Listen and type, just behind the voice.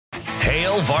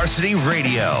Hail Varsity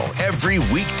Radio every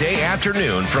weekday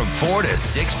afternoon from 4 to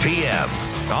 6 p.m.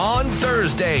 On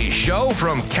Thursday, show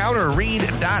from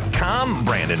counterread.com,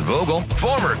 Brandon Vogel,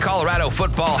 former Colorado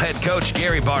football head coach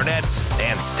Gary Barnett,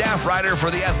 and staff writer for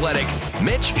The Athletic,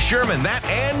 Mitch Sherman, that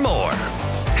and more.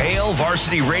 Hail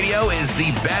Varsity Radio is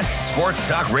the best sports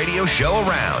talk radio show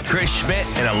around. Chris Schmidt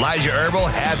and Elijah Herbal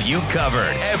have you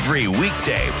covered every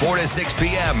weekday, 4 to 6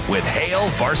 p.m. with Hail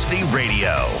Varsity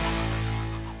Radio.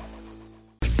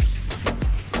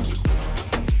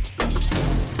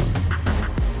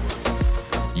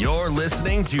 You're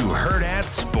listening to Hurrdat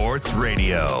Sports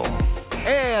Radio.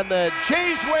 And the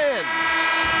Jays win.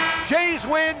 Jays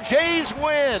win. Jays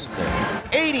win.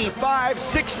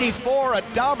 85-64, a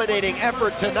dominating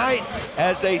effort tonight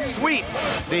as they sweep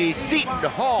the Seton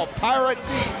Hall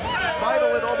Pirates.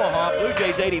 Final in Omaha, Blue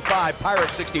Jays 85,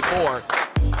 Pirates 64.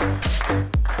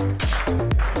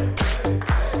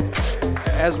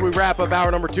 As we wrap up hour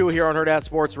number 2 here on Hurrdat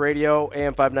Sports Radio,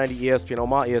 AM 590 ESPN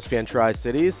Omaha, ESPN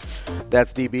Tri-Cities.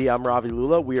 That's DB. I'm Ravi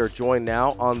Lula. We are joined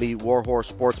now on the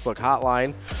Warhorse Sportsbook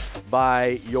Hotline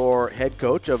by your head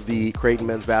coach of the Creighton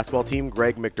men's basketball team,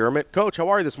 Greg McDermott. Coach, how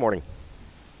are you this morning?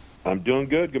 I'm doing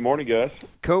good. Good morning, guys.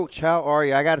 Coach, how are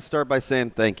you? I got to start by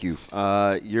saying thank you.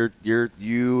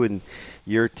 You and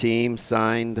your team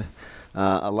signed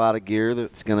a lot of gear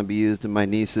that's going to be used in my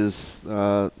niece's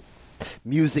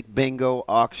music bingo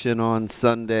auction on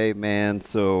Sunday, man.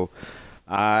 So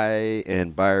I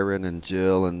and Byron and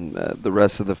Jill and the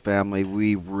rest of the family,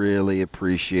 we really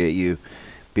appreciate you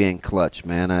being clutch,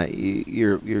 man.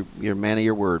 You're a man of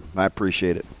your word. I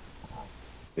appreciate it.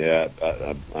 Yeah,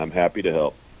 I'm happy to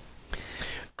help.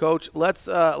 Coach, let's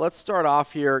start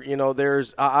off here. You know,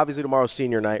 there's obviously tomorrow's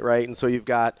senior night, right? And so you've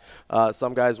got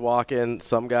some guys walking,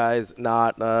 some guys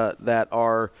not that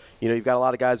are, you've got a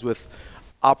lot of guys with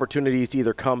opportunities to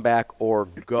either come back or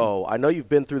go. I know you've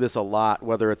been through this a lot,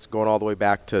 whether it's going all the way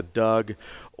back to Doug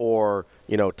or,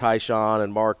 Tyshawn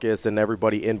and Marcus and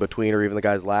everybody in between, or even the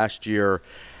guys last year.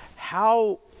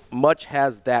 How much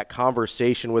has that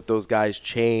conversation with those guys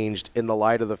changed in the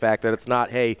light of the fact that it's not,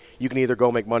 hey, you can either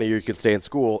go make money or you can stay in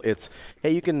school. It's,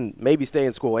 hey, you can maybe stay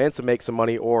in school and make some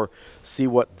money or see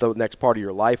what the next part of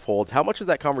your life holds. How much has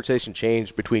that conversation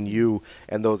changed between you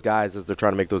and those guys as they're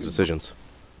trying to make those decisions?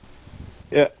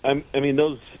 Yeah, I mean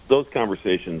those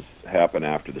conversations happen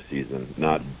after the season,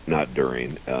 not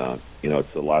during.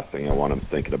 It's the last thing I want them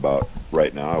thinking about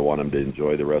right now. I want them to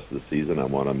enjoy the rest of the season. I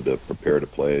want them to prepare to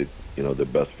play, the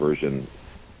best version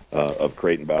of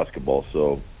Creighton basketball.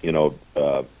 So,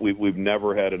 we've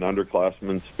never had an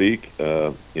underclassman speak.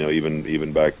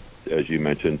 Even back, as you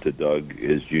mentioned, to Doug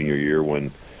his junior year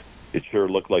when it sure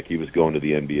looked like he was going to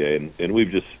the NBA, and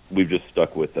we've just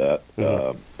stuck with that.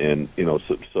 So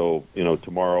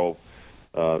tomorrow,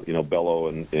 Bello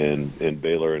and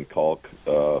Baylor and Kalk,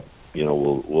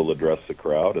 will address the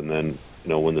crowd, and then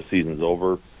when the season's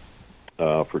over,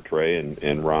 for Trey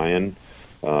and Ryan,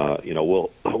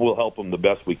 we'll help them the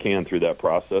best we can through that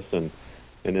process, and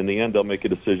in the end they'll make a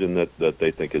decision that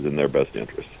they think is in their best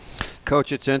interest.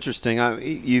 Coach, it's interesting.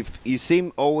 You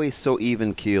seem always so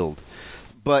even-keeled.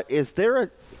 But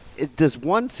does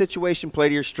one situation play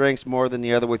to your strengths more than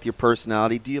the other with your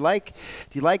personality? Do you like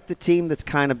the team that's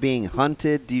kind of being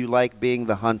hunted? Do you like being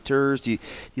the hunters? Do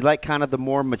you like kind of the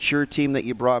more mature team that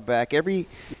you brought back?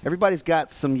 Everybody's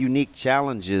got some unique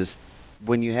challenges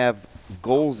when you have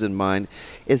goals in mind.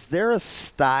 Is there a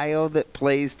style that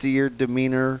plays to your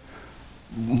demeanor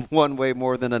one way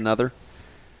more than another?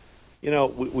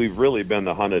 We've really been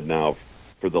the hunted now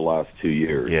for the last 2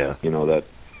 years. Yeah.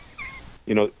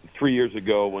 3 years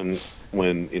ago when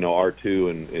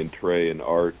R2 and Trey and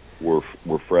Art were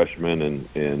freshmen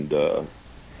and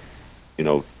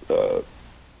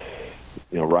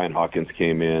Ryan Hawkins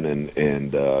came in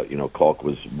and Kalk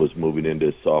was moving into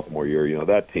his sophomore year.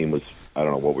 That team was, I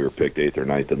don't know what we were picked 8th or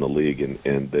 9th in the league,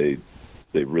 and they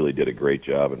really did a great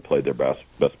job and played their best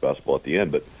basketball at the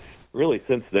end. But really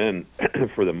since then,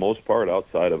 for the most part,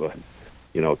 outside of a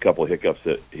couple of hiccups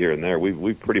here and there,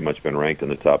 we've pretty much been ranked in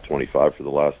the top 25 for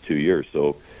the last 2 years.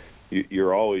 So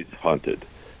you're always hunted,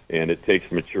 and it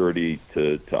takes maturity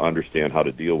to understand how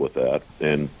to deal with that.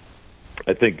 And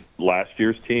I think last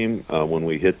year's team, when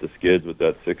we hit the skids with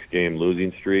that 6-game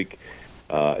losing streak,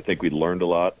 I think we learned a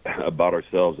lot about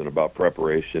ourselves and about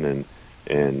preparation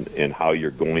and how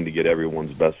you're going to get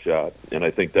everyone's best shot. And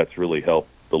I think that's really helped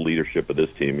the leadership of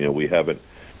this team. We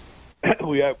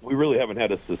really haven't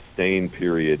had a sustained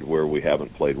period where we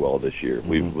haven't played well this year.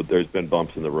 There's been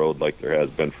bumps in the road like there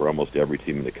has been for almost every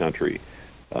team in the country.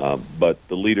 But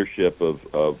the leadership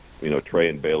of Trey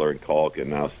and Baylor and Kalk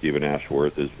and now Stephen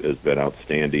Ashworth has been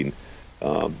outstanding.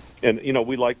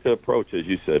 we like to approach, as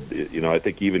you said. I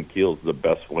think even keel's the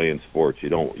best way in sports. You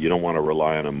don't want to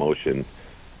rely on emotion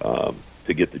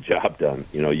to get the job done.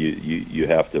 You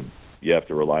have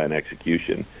to rely on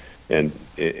execution, and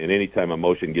any time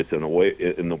emotion gets in the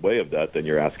way of that, then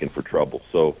you're asking for trouble.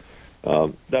 So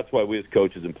that's why we as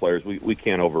coaches and players we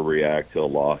can't overreact to a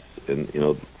loss,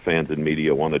 and fans and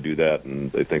media want to do that,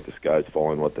 and they think the sky's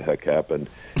falling. What the heck happened?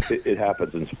 It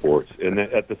happens in sports, and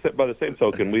by the same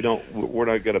token, we're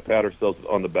not going to pat ourselves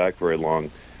on the back very long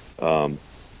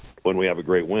when we have a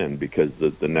great win, because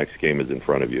the next game is in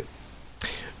front of you.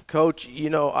 Coach,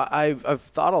 I've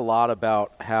thought a lot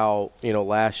about how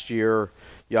last year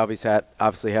you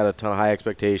obviously had a ton of high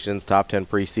expectations, top 10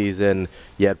 preseason.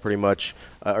 You had pretty much,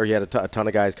 you had a ton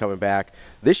of guys coming back.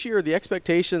 This year, the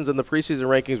expectations and the preseason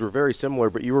rankings were very similar,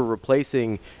 but you were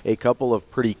replacing a couple of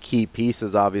pretty key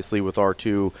pieces, obviously, with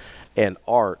R2 and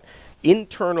Art.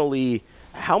 Internally,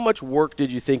 how much work did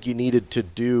you think you needed to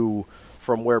do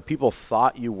from where people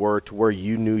thought you were to where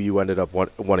you knew you ended up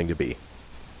wanting to be?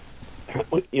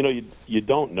 You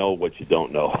don't know what you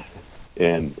don't know.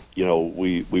 And,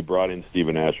 we brought in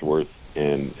Stephen Ashworth,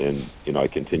 and I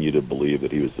continue to believe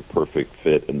that he was the perfect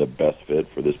fit and the best fit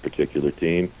for this particular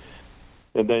team.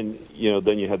 And then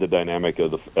you had the dynamic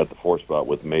at the 4 spot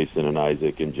with Mason and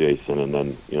Isaac and Jason, and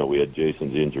then, we had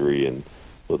Jason's injury, and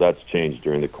so that's changed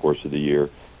during the course of the year.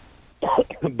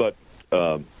 But,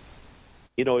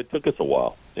 it took us a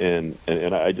while. And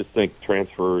I just think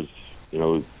transfers,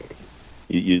 You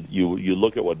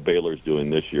look at what Baylor's doing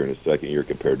this year in his second year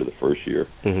compared to the first year,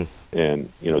 and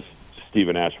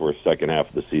Stephen Ashworth's second half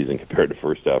of the season compared to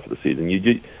first half of the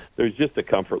season. There's just a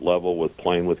comfort level with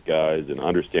playing with guys and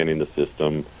understanding the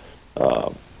system,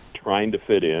 trying to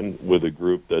fit in with a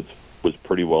group that was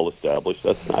pretty well established.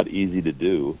 That's not easy to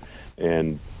do,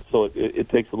 and so it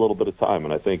takes a little bit of time.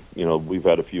 And I think we've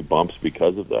had a few bumps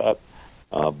because of that,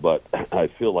 but I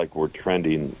feel like we're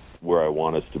trending where I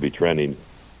want us to be trending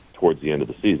towards the end of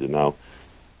the season. Now,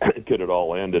 could it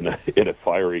all end in a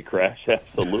fiery crash?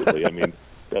 Absolutely. I mean,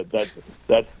 that's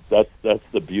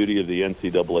the beauty of the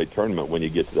NCAA tournament. When you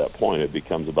get to that point, it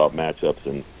becomes about matchups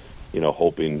and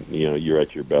hoping you're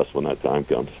at your best when that time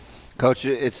comes. Coach,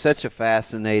 it's such a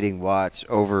fascinating watch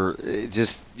over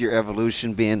just your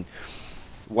evolution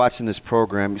watching this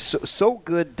program. So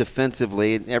good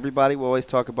defensively, and everybody will always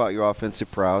talk about your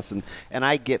offensive prowess, and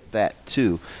I get that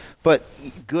too. But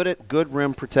good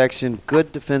rim protection,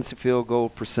 good defensive field goal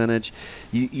percentage.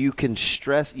 You can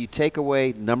you take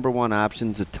away number one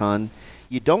options a ton.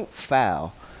 You don't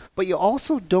foul, but you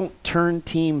also don't turn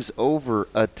teams over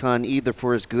a ton either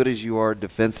for as good as you are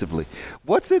defensively.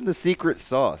 What's in the secret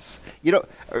sauce?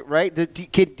 Right? Do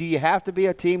you have to be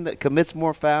a team that commits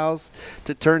more fouls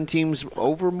to turn teams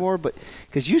over more? But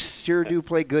because you sure do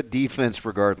play good defense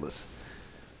regardless.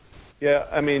 Yeah,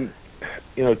 I mean,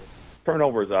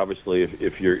 turnovers, obviously,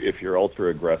 if you're ultra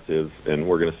aggressive, and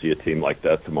we're going to see a team like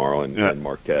that tomorrow in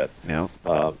Marquette,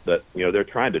 that they're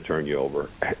trying to turn you over,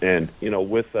 and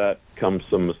with that comes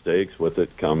some mistakes. With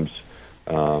it comes,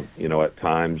 at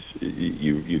times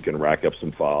you can rack up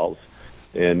some fouls,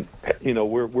 and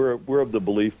we're of the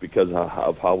belief, because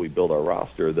of how we build our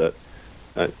roster, that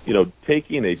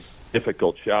taking a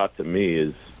difficult shot to me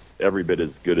is every bit as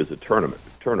good as a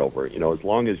turnover. As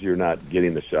long as you're not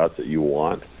getting the shots that you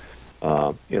want.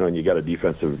 And you got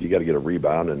to get a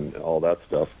rebound and all that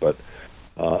stuff. But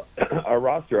our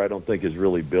roster, I don't think, is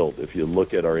really built. If you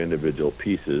look at our individual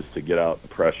pieces to get out and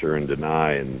pressure and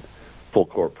deny and full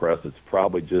court press, it's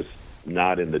probably just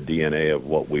not in the DNA of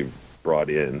what we've brought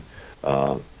in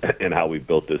and how we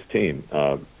built this team.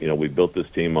 We built this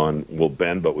team on we'll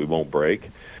bend, but we won't break.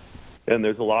 And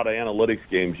there's a lot of analytics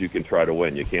games you can try to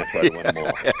win. You can't try to win them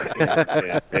all.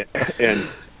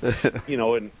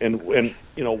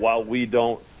 While we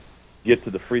don't get to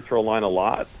the free throw line a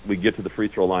lot, we get to the free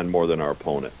throw line more than our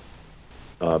opponent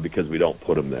because we don't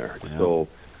put them there. Yeah. So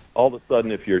all of a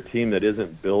sudden, if you're a team that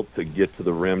isn't built to get to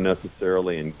the rim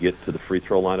necessarily and get to the free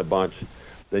throw line a bunch,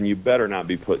 then you better not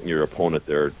be putting your opponent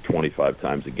there 25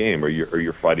 times a game, or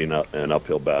you're fighting an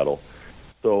uphill battle.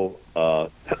 So,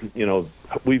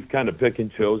 we've kind of picked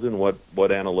and chosen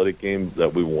what analytic games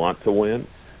that we want to win.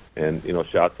 And,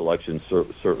 shot selection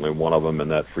certainly one of them, and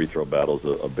that free throw battle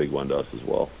is a big one to us as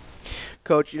well.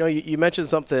 Coach, you mentioned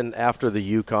something after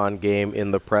the UConn game in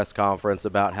the press conference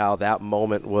about how that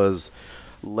moment was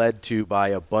led to by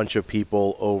a bunch of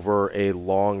people over a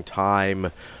long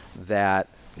time that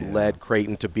led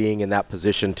Creighton to being in that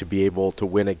position to be able to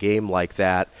win a game like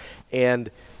that.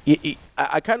 And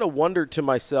I kind of wondered to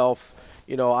myself,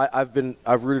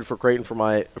 I've rooted for Creighton for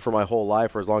my whole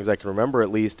life, or as long as I can remember at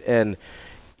least, and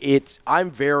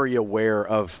I'm very aware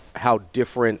of how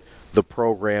different the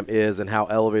program is and how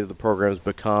elevated the program's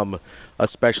become,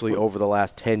 especially over the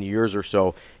last 10 years or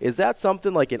so. Is that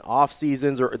something like in off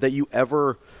seasons or that you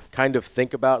ever kind of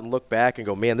think about and look back and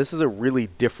go, man, this is a really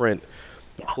different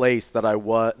place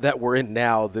that we're in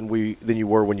now than you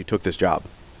were when you took this job?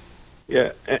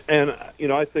 Yeah, and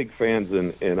I think fans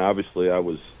and obviously I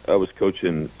was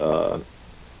coaching at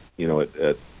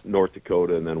North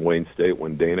Dakota and then Wayne State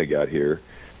when Dana got here.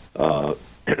 But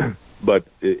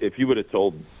if you would have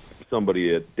told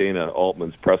somebody at Dana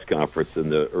Altman's press conference in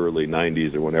the early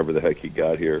 90s or whenever the heck he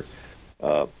got here,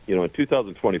 in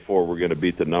 2024 we're going to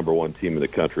beat the number one team in the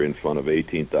country in front of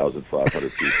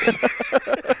 18,500 people.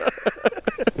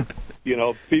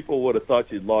 People would have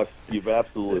thought you've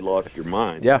absolutely lost your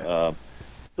mind. Yeah.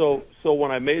 So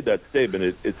when I made that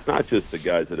statement, it's not just the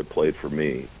guys that have played for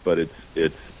me, but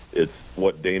it's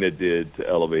what Dana did to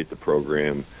elevate the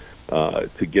program,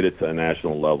 to get it to a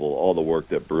national level, all the work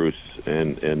that Bruce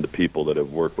and the people that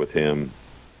have worked with him,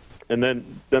 and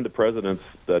then the presidents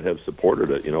that have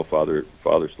supported it. Father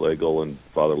Slagle and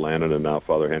Father Lannon and now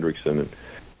Father Hendrickson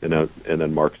and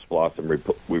then Mark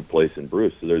Splossom replacing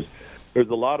Bruce. So there's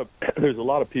a lot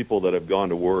of people that have gone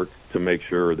to work to make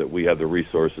sure that we have the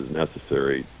resources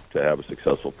necessary to have a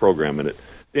successful program. And at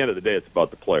the end of the day, it's about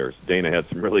the players. Dana had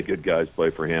some really good guys play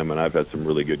for him, and I've had some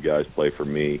really good guys play for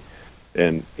me.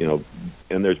 And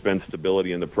and there's been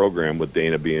stability in the program with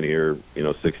Dana being here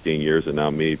 16 years, and now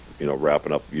me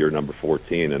wrapping up year number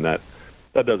 14, and that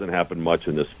doesn't happen much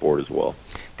in this sport as well.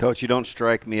 Coach, you don't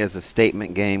strike me as a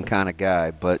statement game kind of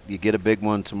guy, but you get a big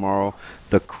one tomorrow.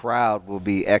 The crowd will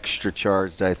be extra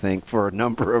charged, I think, for a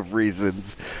number of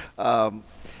reasons.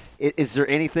 Is there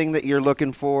anything that you're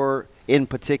looking for in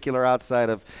particular outside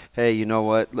of, hey, you know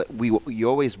what, you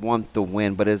always want the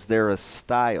win, but is there a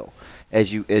style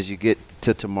as you get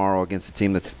to tomorrow against a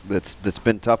team that's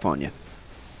been tough on you?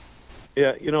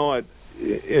 Yeah,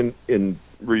 in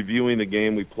reviewing the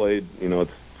game we played, it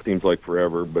seems like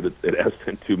forever, but it has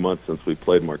been 2 months since we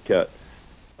played Marquette.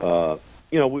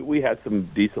 We had some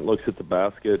decent looks at the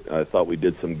basket. I thought we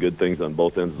did some good things on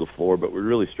both ends of the floor, but we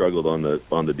really struggled on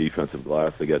the defensive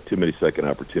glass. They got too many second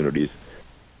opportunities,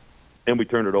 and we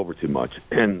turned it over too much.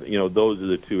 And those are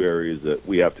the two areas that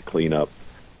we have to clean up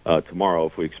tomorrow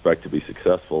if we expect to be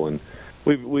successful. And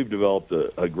we've developed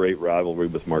a great rivalry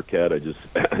with Marquette. I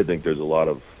think there's a lot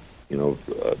of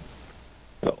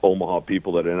Omaha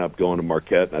people that end up going to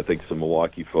Marquette, and I think some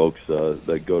Milwaukee folks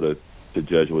that go to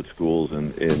Jesuit schools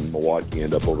in Milwaukee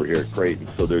end up over here at Creighton.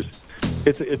 So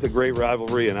it's a great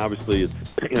rivalry, and obviously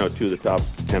it's two of the top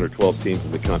 10 or 12 teams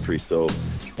in the country. So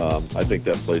I think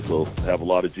that place will have a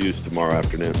lot of juice tomorrow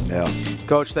afternoon. Yeah,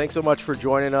 Coach, thanks so much for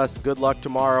joining us. Good luck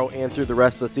tomorrow and through the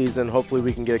rest of the season. Hopefully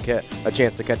we can get a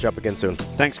chance to catch up again soon.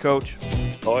 Thanks, Coach.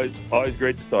 Always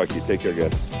great to talk to you. Take care,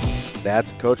 guys.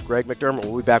 That's Coach Greg McDermott.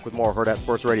 We'll be back with more Hurrdat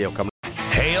Sports Radio coming.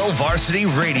 Hail Varsity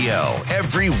Radio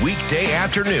every weekday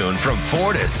afternoon from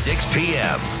 4 to 6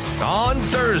 p.m. On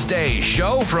Thursday,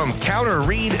 show from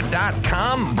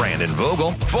counterread.com, Brandon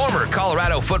Vogel, former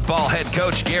Colorado football head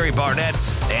coach Gary Barnett,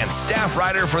 and staff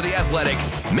writer for The Athletic,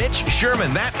 Mitch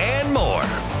Sherman, that and more.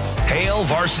 Hail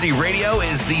Varsity Radio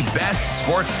is the best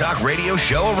sports talk radio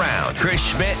show around. Chris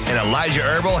Schmidt and Elijah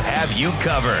Erbel have you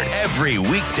covered every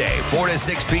weekday, 4 to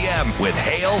 6 p.m. with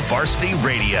Hail Varsity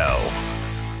Radio.